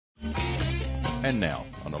And now,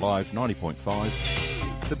 on Alive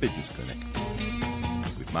 90.5, The Business Clinic,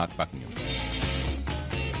 with Mark Buckingham.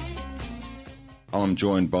 I'm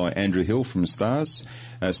joined by Andrew Hill from STARS.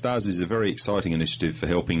 STARS is a very exciting initiative for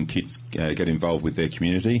helping kids get involved with their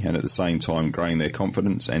community and at the same time growing their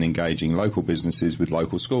confidence and engaging local businesses with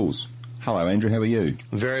local schools. Hello, Andrew. How are you?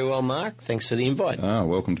 Very well, Mark. Thanks for the invite.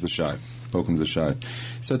 Welcome to the show. Welcome to the show.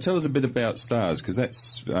 So tell us a bit about STARS, because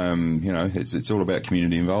that's, it's all about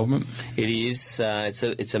community involvement. It is.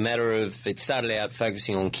 It's a matter of, it started out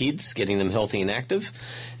focusing on kids, getting them healthy and active,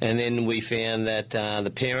 and then we found that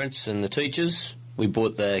the parents and the teachers, we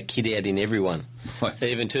brought the kid out in everyone. Right.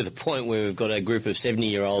 Even to the point where we've got a group of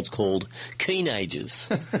 70-year-olds called keenagers.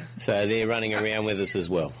 So they're running around with us as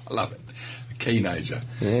well. I love it. A keenager.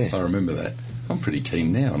 Yeah. I remember that. I'm pretty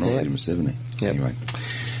keen now. I'm not ready to 70. Yep. Anyway.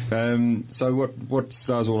 So what's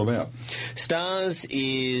STARS all about? STARS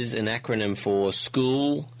is an acronym for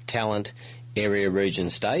School, Talent, Area, Region,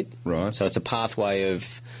 State. Right. So it's a pathway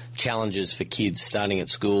of challenges for kids starting at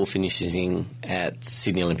school, finishing at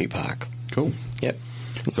Sydney Olympic Park. Cool. Yep.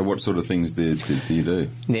 So what sort of things do you do?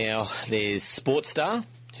 Now, there's Sports Star,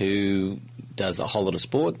 who does a whole lot of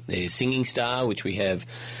sport. There's Singing Star, which we have,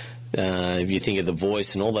 if you think of The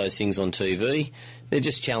Voice and all those things on TV, they're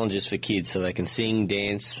just challenges for kids so they can sing,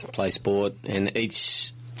 dance, play sport, and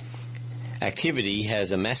each activity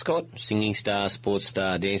has a mascot, Singing Star, Sports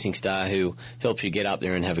Star, Dancing Star, who helps you get up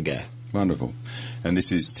there and have a go. Wonderful. And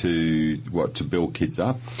this is to build kids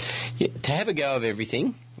up? Yeah, to have a go of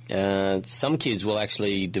everything. Some kids will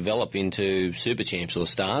actually develop into super champs or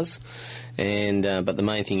stars, but the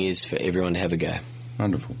main thing is for everyone to have a go.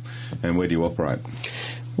 Wonderful. And where do you operate?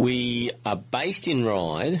 We are based in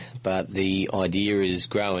Ryde, but the idea is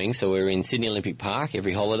growing. So we're in Sydney Olympic Park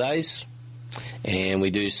every holidays, and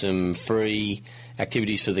we do some free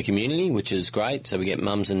activities for the community, which is great. So we get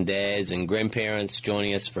mums and dads and grandparents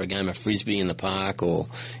joining us for a game of frisbee in the park or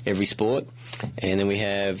every sport. And then we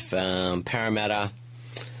have Parramatta,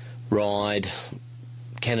 Ryde,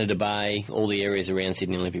 Canada Bay, all the areas around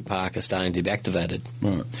Sydney Olympic Park are starting to be activated.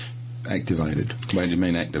 Right. Activated. What do you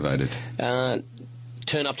mean activated?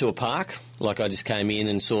 Turn up to a park, like I just came in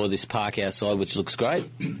and saw this park outside, which looks great,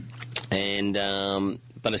 and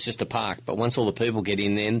but it's just a park. But once all the people get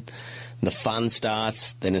in, then the fun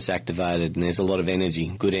starts. Then it's activated, and there's a lot of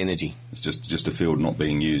energy, good energy. It's just a field not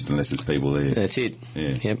being used unless there's people there. That's it.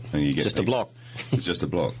 Yeah. Yep. And you get just a block. It's just a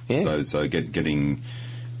block. Yeah. So getting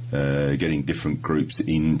different groups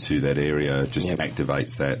into that area just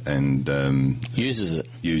activates that and uses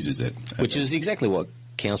it, which is exactly what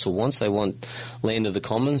council wants. They want land of the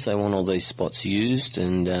commons. They want all these spots used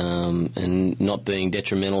and not being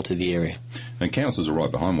detrimental to the area. And councils are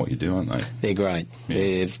right behind what you do, aren't they? They're great.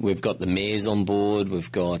 Yeah. We've got the mayors on board.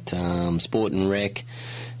 We've got sport and rec.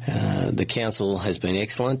 The council has been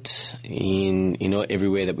excellent in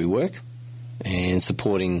everywhere that we work and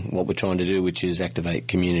supporting what we're trying to do, which is activate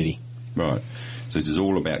community. Right. So this is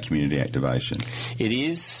all about community activation. It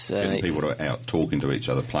is. Getting people out talking to each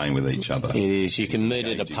other, playing with each other. It is. You can meet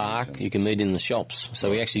at a park. You can meet in the shops. So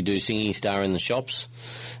we actually do Singing Star in the shops.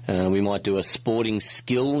 We might do a sporting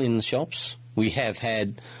skill in the shops. We have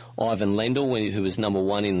had Ivan Lendl, who was number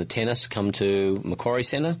one in the tennis, come to Macquarie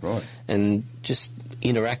Centre and just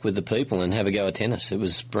interact with the people and have a go at tennis. It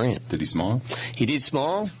was brilliant. Did he smile? He did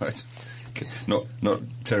smile. Not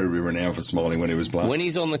terribly renowned for smiling when he was playing. When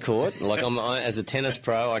he's on the court, like as a tennis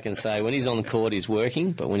pro, I can say when he's on the court he's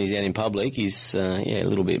working, but when he's out in public he's a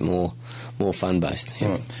little bit more fun based.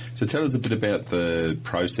 Yeah. Right. So tell us a bit about the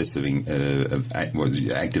process of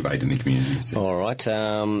activating the community. All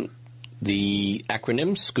right. The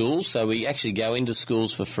acronym schools. So we actually go into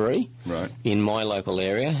schools for free in my local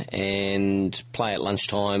area and play at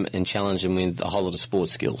lunchtime and challenge them with a whole lot of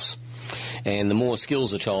sports skills. And the more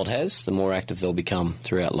skills a child has, the more active they'll become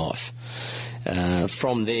throughout life.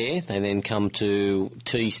 From there, they then come to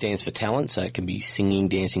T stands for talent, so it can be singing,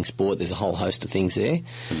 dancing, sport. There's a whole host of things there.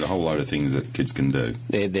 There's a whole load of things that kids can do.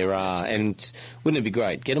 There are, and wouldn't it be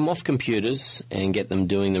great? Get them off computers and get them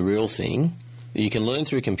doing the real thing. You can learn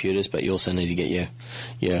through computers, but you also need to get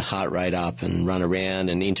your heart rate up and run around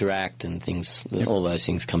and interact and things. Yep. All those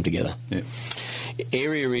things come together. Yep.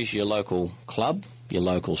 Area is your local club, your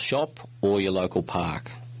local shop, or your local park.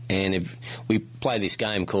 And if we play this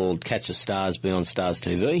game called Catch the Stars, be on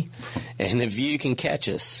STARStv, and if you can catch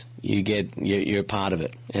us, you're a part of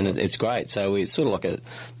it, and it's great. So it's sort of like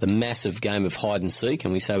the massive game of hide and seek,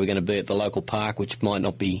 and we say we're going to be at the local park, which might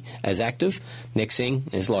not be as active. Next thing,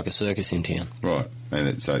 it's like a circus in town. Right,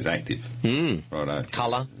 and so it's active.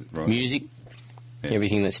 Colour, music.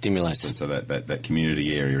 everything that stimulates. So that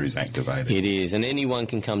community area is activated. It is, and anyone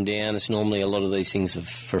can come down. It's normally a lot of these things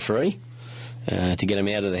for free to get them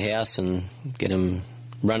out of the house and get them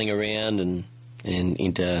running around and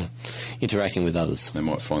interacting with others. They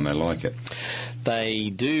might find they like it. They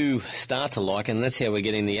do start to like it, and that's how we're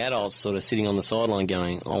getting the adults sort of sitting on the sideline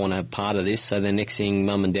going, I want to have part of this. So the next thing,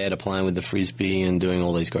 mum and dad are playing with the frisbee and doing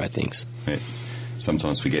all these great things. Yeah.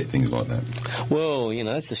 Sometimes forget things like that. Well,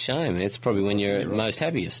 that's a shame. It's probably when you're most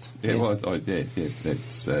happiest. Yeah, well,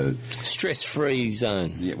 that's stress-free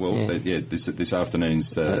zone. Yeah, well, this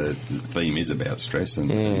afternoon's theme is about stress,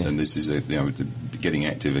 and this is getting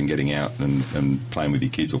active and getting out and playing with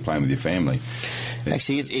your kids or playing with your family.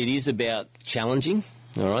 Actually, it is about challenging.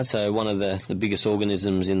 All right, so one of the biggest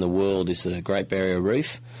organisms in the world is the Great Barrier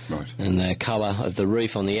Reef. Right. And the colour of the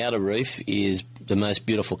reef on the outer reef is the most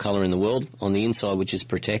beautiful colour in the world. On the inside, which is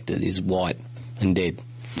protected, is white and dead.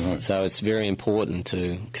 Right. So it's very important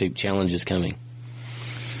to keep challenges coming.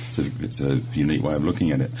 It's a unique way of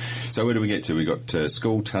looking at it. So where do we get to? We've got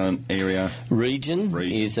school, talent, area. Region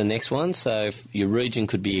is the next one. So if your region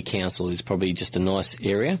could be a council. It's probably just a nice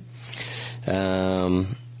area.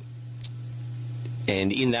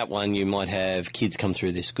 And in that one, you might have kids come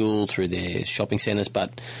through their school, through their shopping centres,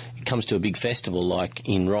 but it comes to a big festival, like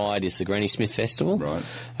in Ryde is the Granny Smith Festival. Right.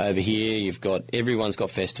 Over here, everyone's got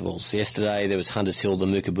festivals. Yesterday, there was Hunters Hill, the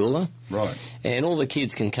Mookaboola. Right. And all the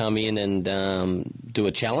kids can come in and do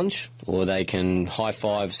a challenge, or they can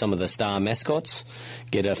high-five some of the star mascots,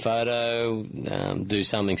 get a photo, do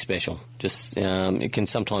something special. Just it can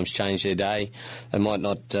sometimes change their day. They might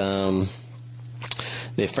not...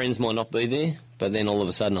 their friends might not be there, but then all of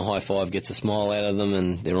a sudden a high five gets a smile out of them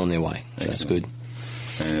and they're on their way. So that's good.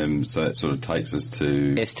 So that sort of takes us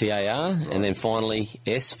to... STAR, right. And then finally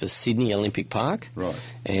S for Sydney Olympic Park. Right.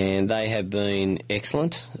 And they have been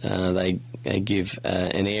excellent. They give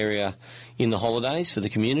an area in the holidays for the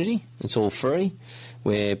community. It's all free,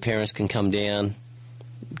 where parents can come down,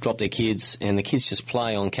 drop their kids, and the kids just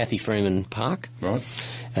play on Cathy Freeman Park. Right.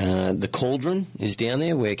 The cauldron is down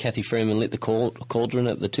there, where Cathy Freeman lit the cauldron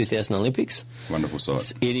at the 2000 Olympics. Wonderful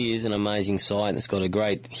site. It is an amazing site. It's got a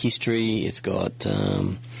great history. It's got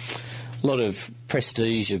a lot of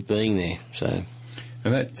prestige of being there. So,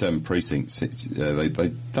 and that precinct,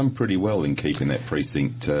 they've done pretty well in keeping that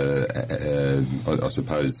precinct, I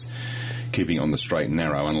suppose, keeping it on the straight and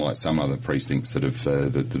narrow, unlike some other precincts that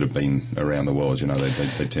have been around the world.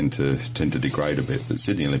 They tend to degrade a bit. But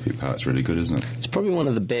Sydney Olympic Park's really good, isn't it? It's probably one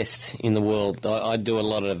of the best in the world. I do a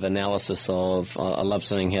lot of analysis of. I love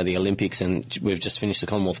seeing how the Olympics, and we've just finished the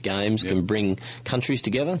Commonwealth Games, can bring countries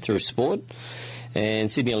together through sport.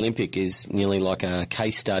 And Sydney Olympic is nearly like a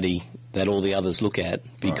case study that all the others look at,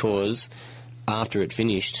 because after it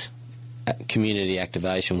finished, community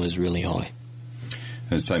activation was really high.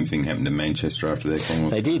 And the same thing happened in Manchester after their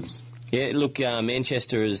Commonwealth They did. Games. Yeah, look,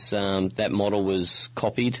 Manchester is that model was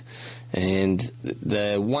copied, and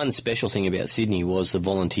the one special thing about Sydney was the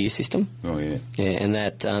volunteer system. Oh yeah. Yeah, and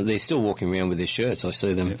that they're still walking around with their shirts. I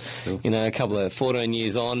see them, a couple of 14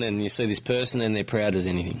 years on, and you see this person, and they're proud as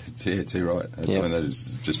anything. Yeah, too right. Yep. I mean, that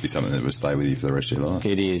is just be something that will stay with you for the rest of your life.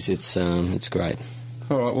 It is. It's great.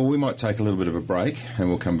 All right, well, we might take a little bit of a break, and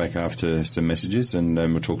we'll come back after some messages, and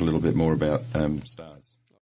we'll talk a little bit more about STARS.